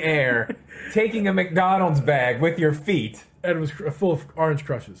feet in the air, taking a McDonald's bag with your feet. And it was full of orange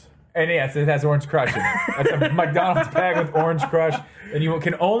crushes. And yes, it has orange crush in it. That's a McDonald's bag with orange crush, and you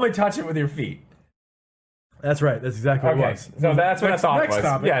can only touch it with your feet. That's right. That's exactly what it was. So that's what I thought next was.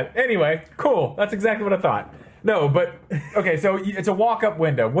 topic. Yeah. Anyway, cool. That's exactly what I thought. No, but okay. So it's a walk-up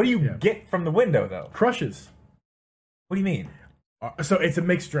window. What do you get from the window, though? Crushes. What do you mean? So it's a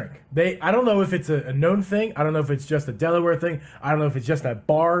mixed drink. I don't know if it's a known thing. I don't know if it's just a Delaware thing. I don't know if it's just a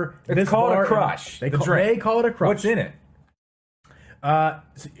bar. It's called a crush. They call it a crush. What's in it?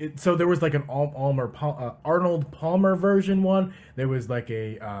 So there was like an Arnold Palmer version one. There was like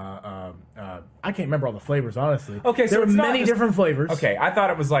a I can't remember all the flavors, honestly. Okay, so there were it's many different flavors. Okay, I thought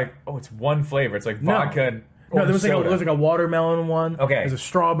it was like, it's one flavor. It's like vodka and no, there was soda. like a watermelon one. Okay. There's a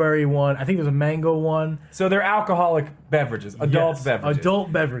strawberry one. I think there's a mango one. So they're alcoholic beverages, adult beverages.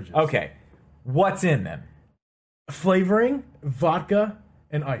 Adult beverages. Okay. What's in them? Flavoring, vodka,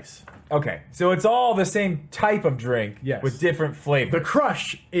 and ice. Okay, so it's all the same type of drink with different flavors. The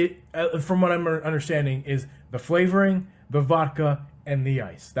crush, from what I'm understanding, is the flavoring, the vodka, and the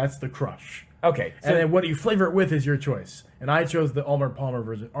ice. That's the crush. Okay. And then what you flavor it with is your choice. And I chose the Arnold Palmer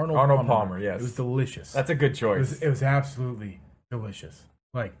version. Arnold Palmer, yes. It was delicious. That's a good choice. It was absolutely delicious.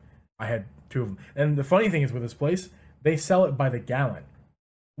 Like, I had two of them. And the funny thing is with this place, they sell it by the gallon.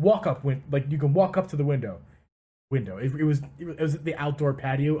 Like, you can walk up to the window. It was the outdoor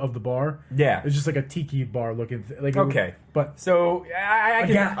patio of the bar. Yeah, it was just like a tiki bar looking. Okay, but so I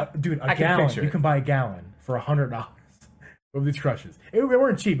gallon. You can buy a gallon for $100 of these crushes. They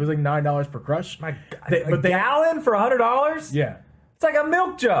weren't cheap. It was like $9 per crush. My God, gallon for $100? Yeah, it's like a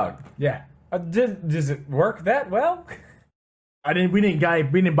milk jug. Yeah, does it work that well? We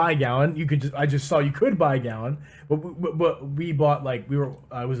didn't buy a gallon. I just saw you could buy a gallon, but we bought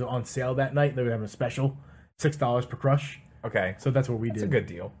I was on sale that night. They were having a special. $6 per crush. Okay. So that's what we did. It's a good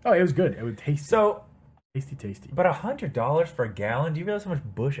deal. Oh, it was good. It was tasty. So tasty. But $100 for a gallon? Do you realize how much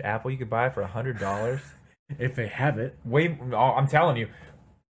bush apple you could buy for $100? If they have it. I'm telling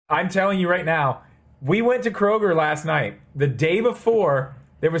you right now. We went to Kroger last night. The day before,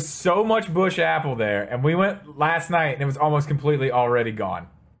 there was so much bush apple there, and we went last night, and it was almost completely already gone.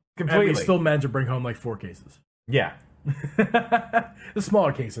 Completely. And we still managed to bring home like 4 cases. Yeah. The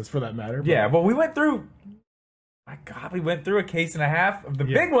smaller cases, for that matter. Yeah. Well, we went through. My God, we went through a case and a half of the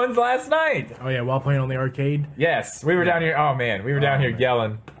big ones last night. Oh, yeah, while playing on the arcade? Yes, we were down here. Oh, man, we were down here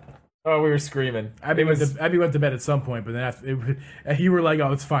yelling. Oh, we were screaming. Abby went to bed at some point, but then you were like,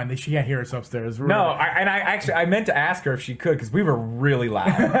 "Oh, it's fine. She can't hear us upstairs." I meant to ask her if she could because we were really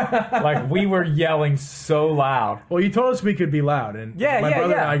loud. Like we were yelling so loud. Well, you told us we could be loud, and my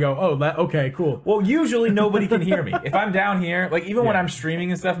brother and I go, "Oh, okay, cool." Well, usually nobody can hear me if I'm down here. Like even when I'm streaming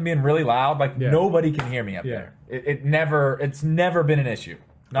and stuff and being really loud, like nobody can hear me up there. It's never been an issue,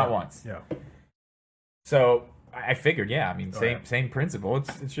 not once. Yeah. So. I figured, same principle.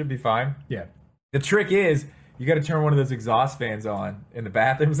 It should be fine. Yeah. The trick is you got to turn one of those exhaust fans on in the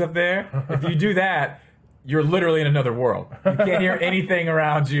bathrooms up there. If you do that, you're literally in another world. You can't hear anything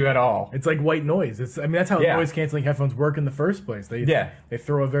around you at all. It's like white noise. That's how noise canceling headphones work in the first place. They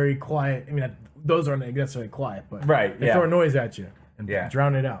throw a very quiet. Those aren't necessarily quiet, but they throw a noise at you and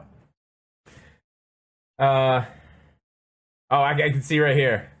drown it out. I can see right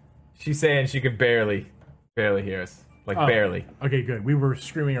here. She's saying she could barely hear us. Barely. Okay, good. We were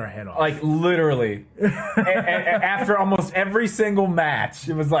screaming our head off. Like, literally. After almost every single match,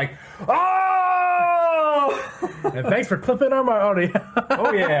 it was like, oh! And thanks for clipping our audio.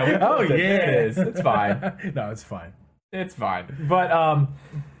 Oh, yeah. It is. It's fine. No, it's fine. It's fine. But,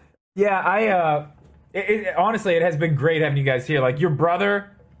 honestly, it has been great having you guys here. Like, your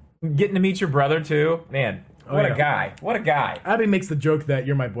brother, getting to meet your brother, too. Man, what a guy. What a guy. Abby makes the joke that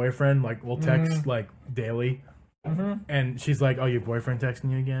you're my boyfriend. Like, we'll text, daily. Mm-hmm. And she's like, "Oh, your boyfriend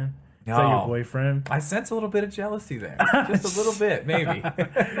texting you again?" Is that your boyfriend? I sense a little bit of jealousy there. Just a little bit, maybe.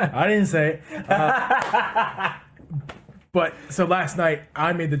 I didn't say it. But so last night,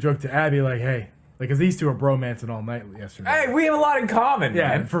 I made the joke to Abby, like, hey, because these two are bromancing all night yesterday. Hey, we have a lot in common,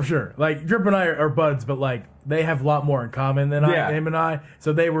 man. For sure. Like, Drip and I are buds, but, like, they have a lot more in common than him and I.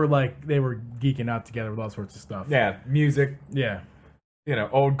 So they were geeking out together with all sorts of stuff. Yeah, music. Yeah. You know,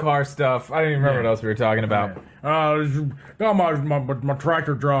 old car stuff. I don't even remember what else we were talking about. Got my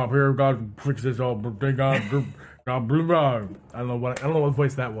tractor job here. Got to fix this all. I don't know what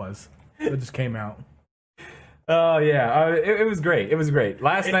voice that was. It just came out. Oh yeah, it was great. It was great.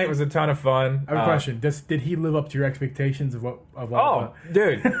 Last night was a ton of fun. I have a question. Did he live up to your expectations of what?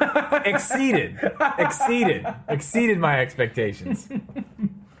 Dude, exceeded my expectations.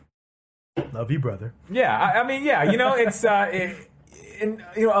 Love you, brother. Yeah, I mean, yeah. You know, it's and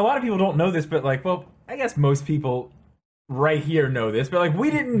you know, a lot of people don't know this, but like, well, I guess most people right here know this, but like, we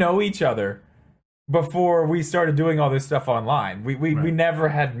didn't know each other before we started doing all this stuff online. We never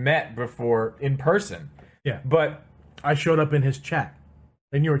had met before in person. Yeah, but I showed up in his chat,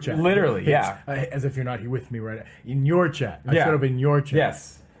 in your chat, literally. Yeah, as if you're not here with me right now. In your chat, I showed up in your chat.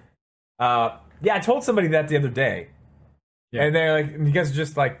 Yes. Yeah, I told somebody that the other day, and they're like, "You guys are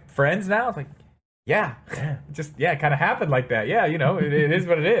just like friends now?" It's like, yeah, it kind of happened like that. Yeah, you know, it is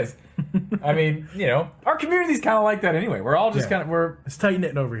what it is. I mean, you know, our community's kind of like that anyway. We're all just it's tight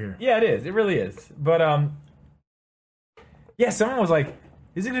knitting over here. Yeah, it is. It really is. But someone was like,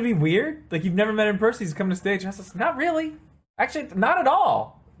 is it going to be weird? Like, you've never met him in person, he's coming to stage. And I was like, not really. Actually, not at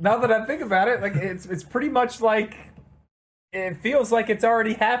all. Now that I think about it, like, it's pretty much like, it feels like it's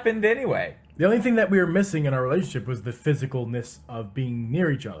already happened anyway. The only thing that we were missing in our relationship was the physicalness of being near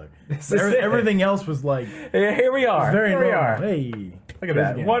each other. Everything else was like... Here we are. Here we are. Hey. Look at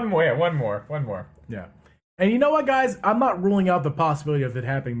that. One more. Yeah. And you know what, guys? I'm not ruling out the possibility of it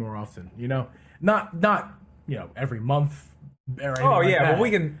happening more often, you know? Not you know, every month. Oh yeah,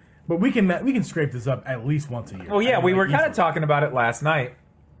 but we can scrape this up at least once a year. Oh yeah, we were kind of talking about it last night.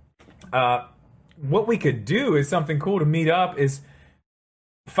 What we could do is something cool to meet up is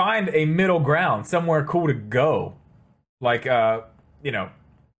find a middle ground, somewhere cool to go. Like you know,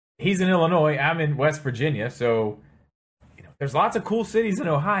 he's in Illinois, I'm in West Virginia, so you know, there's lots of cool cities in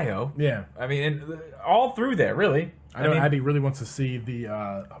Ohio. Yeah, I mean, and all through there, really. I know Abby really wants to see the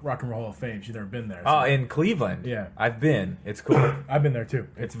Rock and Roll Hall of Fame. She's never been there. So. Oh, in Cleveland. Yeah. I've been. It's cool. I've been there too.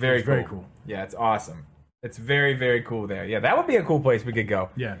 It's very cool. Yeah, it's awesome. It's very, very cool there. Yeah, that would be a cool place we could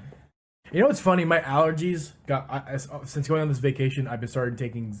go. Yeah. You know what's funny? My allergies since going on this vacation, I've been started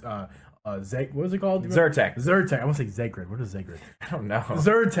taking what is it called? Zyrtec. I want to say Zegrid. What is Zegrid? I don't know.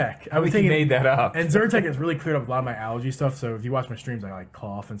 Zyrtec. I think you made that up. And Zyrtec has really cleared up a lot of my allergy stuff. So if you watch my streams, I like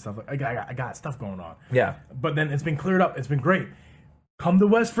cough and stuff. I got stuff going on. Yeah. But then it's been cleared up. It's been great. Come to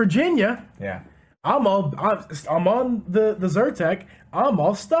West Virginia. Yeah. I'm on the Zyrtec. I'm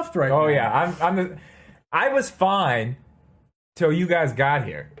all stuffed right now. Oh yeah. I was fine till you guys got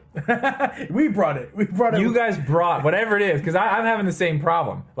here. We brought it. You guys brought whatever it is because I'm having the same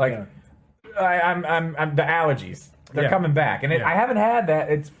problem. Like. Yeah. I'm the allergies. They're coming back, and I haven't had that.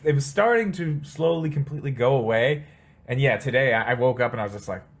 It was starting to slowly, completely go away, and today I woke up and I was just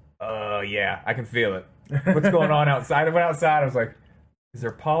like, oh yeah, I can feel it. What's going on outside? I went outside. I was like, is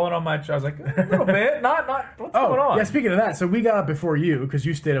there pollen on my? I was like, a little bit, not. What's going on? Yeah. Speaking of that, so we got up before you because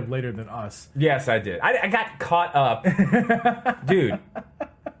you stayed up later than us. Yes, I did. I got caught up, dude.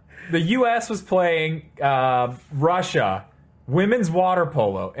 The U.S. was playing Russia. Women's water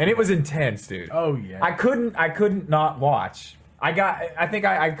polo, and it was intense, dude. Oh yeah. I couldn't not watch. I think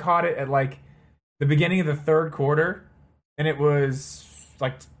I caught it at like the beginning of the third quarter, and it was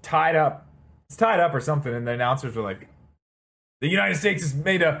like tied up. It's tied up or something, and the announcers were like, "The United States has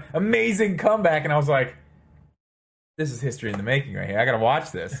made an amazing comeback," and I was like, "This is history in the making right here. I got to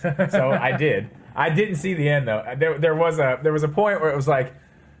watch this." So I did. I didn't see the end though. There was a point where it was like,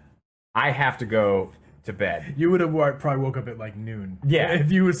 I have to go to bed. You would have probably woke up at like noon. Yeah,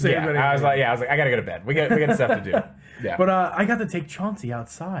 if you would say that. I was like, I gotta go to bed. We got stuff to do. Yeah, but I got to take Chauncey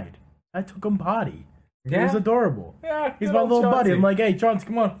outside. I took him potty. Yeah, it was adorable. Yeah, he's my little buddy. I'm like, hey, Chauncey,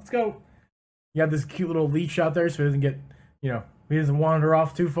 come on, let's go. You have this cute little leash out there, so he doesn't get, he doesn't wander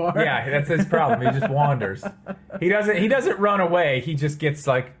off too far. Yeah, that's his problem. He just wanders. He doesn't run away. He just gets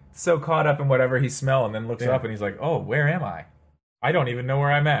like so caught up in whatever he's smelling, then looks up and he's like, oh, where am I? I don't even know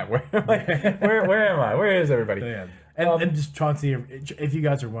where I'm at. Where am I? Where is everybody? Yeah. And just Chauncey, if you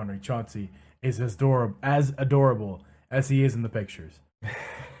guys are wondering, Chauncey is as adorable as he is in the pictures.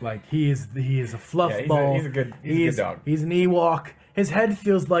 Like he is a fluff ball. He's a good dog. He's an Ewok. His head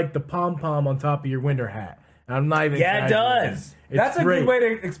feels like the pom-pom on top of your winter hat. I'm not even. Yeah, it does. That's a good way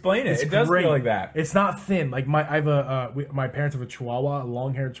to explain it. It does feel like that. It's not thin. Like my parents have a Chihuahua, a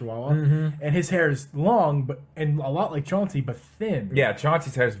long-haired Chihuahua, and his hair is long, and a lot like Chauncey, but thin. Yeah,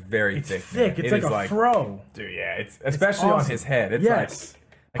 Chauncey's hair is very thick. It's thick. Man. It's like a fro. Dude, yeah. It's especially on his head. It's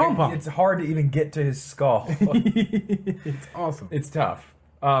like it's hard to even get to his skull. It's awesome. It's tough.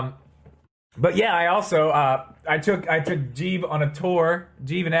 But yeah, I also I took Geeb on a tour,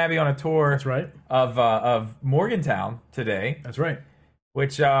 Geeb and Abby on a tour. That's right. Of Morgantown today. That's right.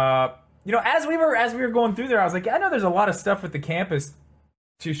 Which as we were going through there, I was like, I know there's a lot of stuff with the campus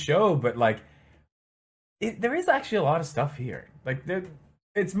to show, but like, there is actually a lot of stuff here. Like,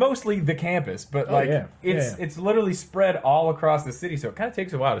 it's mostly the campus, but it's literally spread all across the city, so it kind of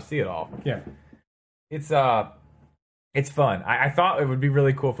takes a while to see it all. Yeah. It's fun. I thought it would be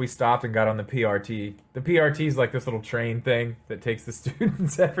really cool if we stopped and got on the PRT. The PRT is like this little train thing that takes the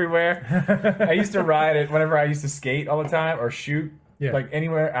students everywhere. I used to ride it whenever I used to skate all the time or shoot. Yeah. Like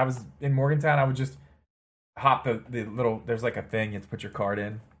anywhere I was in Morgantown, I would just hop the little, there's like a thing you have to put your card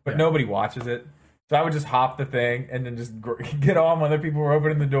in, but nobody watches it. So I would just hop the thing and then just get on when other people were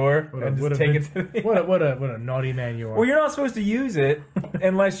opening the door and just take it to the... What a naughty man you are. Well, you're not supposed to use it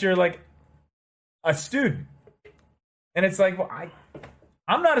unless you're like a student. And it's like, well,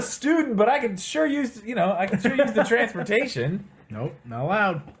 I'm not a student, but I can sure use the transportation. Nope, not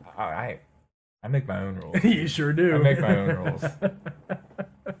allowed. I make my own rules. You sure do. I make my own rules.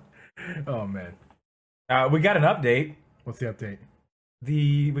 Oh man. We got an update. What's the update?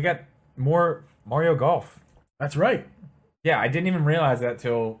 We got more Mario Golf. That's right. Yeah, I didn't even realize that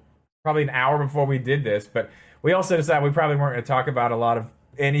till probably an hour before we did this, but we also decided we probably weren't going to talk about a lot of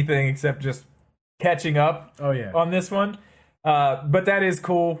anything except just catching up on this one. But that is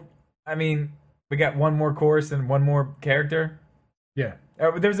cool. I mean, we got one more course and one more character. Yeah.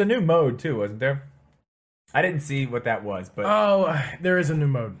 There's a new mode too, wasn't there? I didn't see what that was, but... Oh, there is a new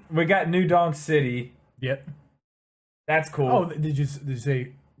mode. We got New Donk City. Yep. That's cool. Oh, did you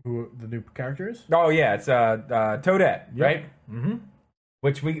say who the new character is? Oh, yeah, it's Toadette, right? Mm-hmm.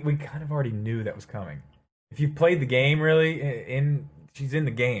 Which we kind of already knew that was coming. If you've played the game, really, she's in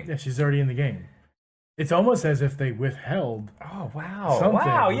the game. Yeah, she's already in the game. It's almost as if they withheld. Oh wow! Something.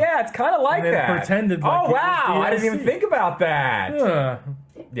 Wow, yeah, it's kind of like and that. Pretended. Like oh wow! I didn't even think about that.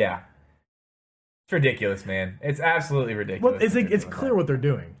 Yeah, it's ridiculous, man. It's absolutely ridiculous. Well, it's clear what they're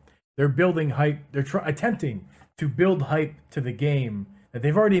doing. They're building hype. They're attempting to build hype to the game that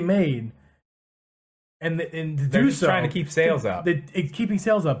they've already made, and to they're do just so, trying to keep sales up. Keeping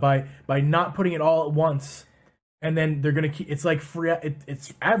sales up by not putting it all at once. And then they're gonna keep. It's like free.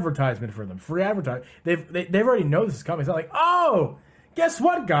 It's advertisement for them. Free advertisement. They've already know this is coming. It's not like, oh, guess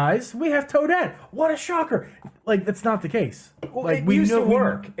what, guys? We have Toadette. What a shocker! Like that's not the case. Well, like it used to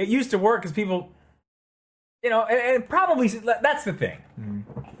work. It used to work because people, and probably that's the thing. Mm.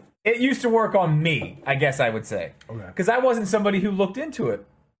 It used to work on me, I guess I would say, because I wasn't somebody who looked into it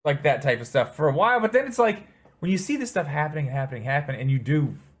like that type of stuff for a while. But then it's like when you see this stuff happening, and you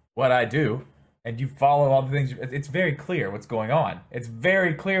do what I do. And you follow all the things, it's very clear what's going on. It's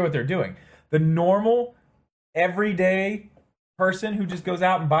very clear what they're doing. The normal, everyday person who just goes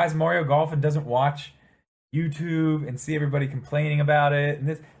out and buys Mario Golf and doesn't watch YouTube and see everybody complaining about it,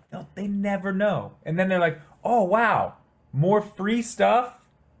 and they never know. And then they're like, oh, wow, more free stuff?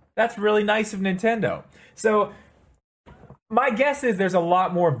 That's really nice of Nintendo. So my guess is there's a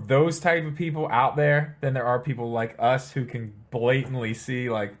lot more of those type of people out there than there are people like us who can blatantly see,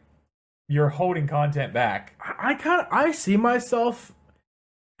 like, you're holding content back. I see myself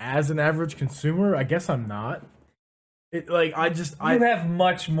as an average consumer. I guess I'm not. You have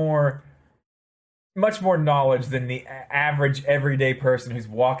much more knowledge than the average everyday person who's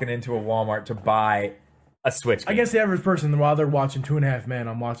walking into a Walmart to buy a Switch game. I guess the average person, while they're watching 2.5 Men,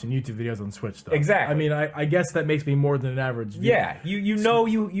 I'm watching YouTube videos on Switch stuff. Exactly. I mean, I guess that makes me more than an average viewer. Yeah,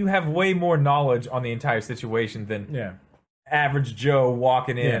 you have way more knowledge on the entire situation than average Joe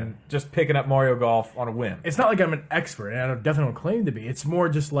walking in, just picking up Mario Golf on a whim. It's not like I'm an expert, and I definitely don't claim to be. It's more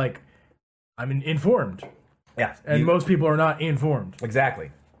just like I'm informed. Yeah. And most people are not informed.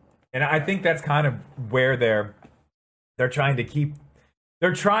 Exactly. And I think that's kind of where they're trying to keep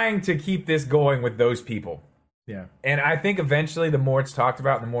this going with those people. Yeah. And I think eventually the more it's talked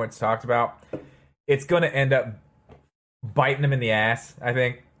about, it's going to end up biting them in the ass, I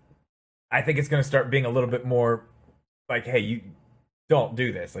think. I think it's going to start being a little bit more like, hey, you don't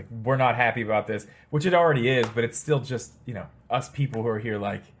do this. Like, we're not happy about this, which it already is, but it's still just, us people who are here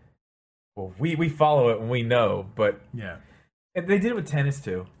like, well, we follow it and we know, but yeah. And they did it with tennis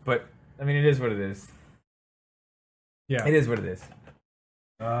too, but I mean, it is what it is. Yeah. It is what it is.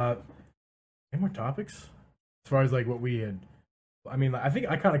 Any more topics? as far as like what we had. I mean, I think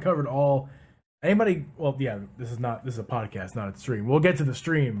I kind of covered all. Anybody? Well, yeah. This is a podcast, not a stream. We'll get to the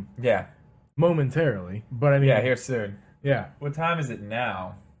stream. Yeah. Momentarily, but I mean, Yeah, here soon. Yeah. What time is it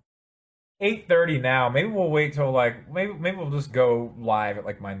now? 8:30 now. Maybe we'll wait till like maybe we'll just go live at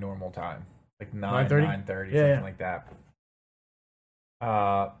like my normal time, like 9:30, something like that.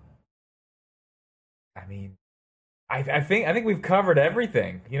 I mean, I think we've covered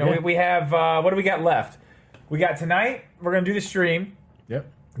everything. You know, we have what do we got left? We got tonight. We're gonna do the stream.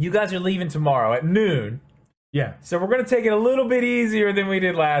 Yep. You guys are leaving tomorrow at noon. Yeah. So we're gonna take it a little bit easier than we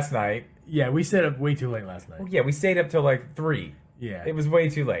did last night. Yeah, we stayed up way too late last night. Well, yeah, we stayed up till like 3. Yeah. It was way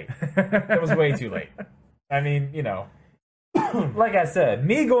too late. It was way too late. I mean, you know, like I said,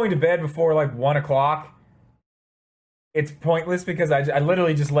 me going to bed before like 1 o'clock, it's pointless because I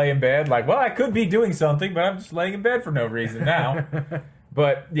literally just lay in bed like, well, I could be doing something, but I'm just laying in bed for no reason now.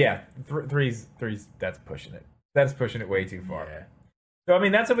 But yeah, three's that's pushing it. That's pushing it way too far. Yeah. So I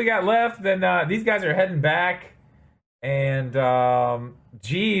mean, that's what we got left. Then these guys are heading back, and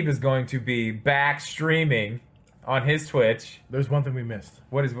Geeb is going to be back streaming on his Twitch. There's one thing we missed.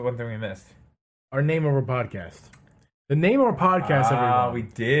 What is one thing we missed? Our name of our podcast. The name of our podcast, everyone. We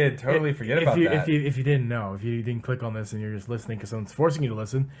did totally forget about that. If you didn't know, if you didn't click on this and you're just listening because someone's forcing you to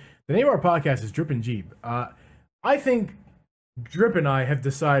listen, the name of our podcast is Drip and Geeb. I think Drip and I have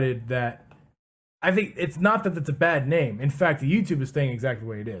decided that I think it's not that it's a bad name. In fact, the YouTube is staying exactly the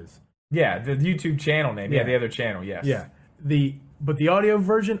way it is. Yeah, the YouTube channel name. Yeah, the other channel. Yes. Yeah. But the audio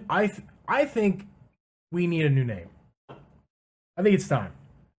version, I think we need a new name. I think it's time.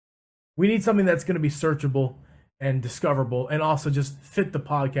 We need something that's going to be searchable and discoverable, and also just fit the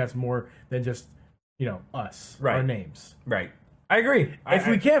podcast more than just us, our names. Right. I agree. If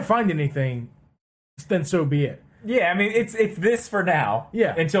we can't find anything, then so be it. Yeah, I mean it's this for now.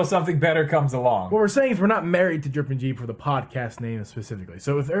 Yeah. Until something better comes along. What we're saying is we're not married to Drip and Geeb for the podcast name specifically.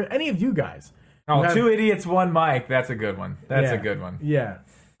 So if there are any of you guys, two idiots, one mic. That's a good one. That's a good one. Yeah.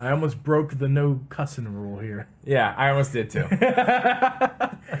 I almost broke the no cussing rule here. Yeah, I almost did too.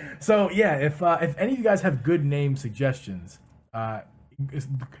 So yeah, if any of you guys have good name suggestions,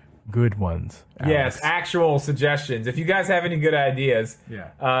 good ones. Alex. Yes, actual suggestions. If you guys have any good ideas,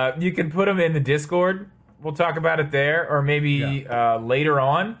 you can put them in the Discord. We'll talk about it there, or maybe later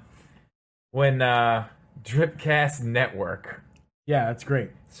on when Dripcast Network. Yeah, that's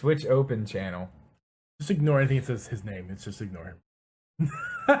great. Switch open channel. Just ignore anything that says his name. It's just ignore him.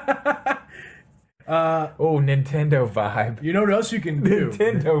 Nintendo vibe. You know what else you can do?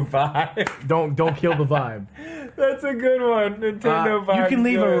 Nintendo vibe. Don't kill the vibe. That's a good one. Nintendo vibe. You can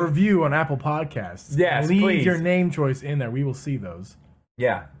leave a review on Apple Podcasts. Yes, leave please. your name choice in there. We will see those.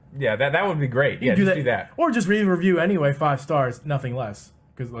 Yeah, that would be great. You do that. Or just leave a review anyway. 5 stars, nothing less.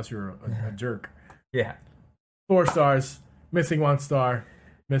 Because unless you're a jerk. Yeah. 4 stars, missing 1 star,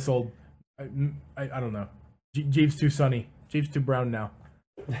 missiled. I don't know. Jeeb's too sunny. Jeeb's too brown now.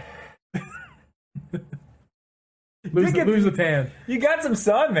 lose the tan. You got some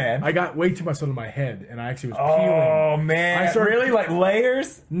sun, man. I got way too much sun on my head, and I actually was peeling. Oh man! Really, like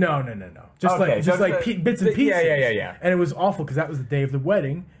layers? No. Just bits and pieces. Yeah. And it was awful because that was the day of the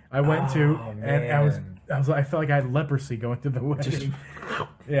wedding I went to, and I felt like I had leprosy going to the wedding.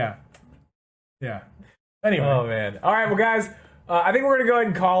 Yeah. Anyway. Oh man! All right, well, guys, I think we're gonna go ahead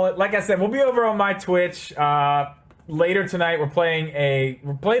and call it. Like I said, we'll be over on my Twitch. Later tonight, we're playing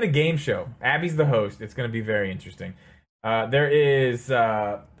a game show. Abby's the host. It's going to be very interesting. There is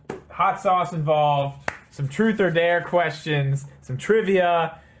hot sauce involved, some truth or dare questions, some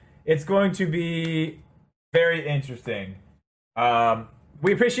trivia. It's going to be very interesting.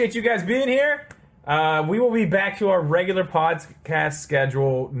 We appreciate you guys being here. We will be back to our regular podcast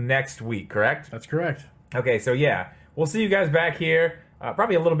schedule next week, correct? That's correct. Okay, so yeah, we'll see you guys back here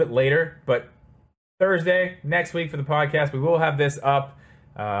probably a little bit later, but Thursday next week for the podcast. We will have this up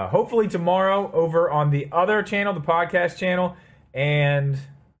hopefully tomorrow over on the other channel, the podcast channel, and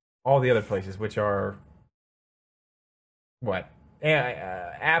all the other places, which are what?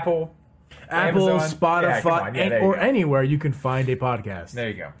 Apple, Amazon. Spotify, or anywhere you can find a podcast. There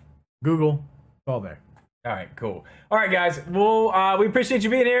you go. Google, it's all there. All right, cool. All right, guys. We appreciate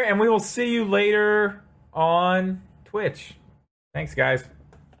you being here, and we will see you later on Twitch. Thanks, guys.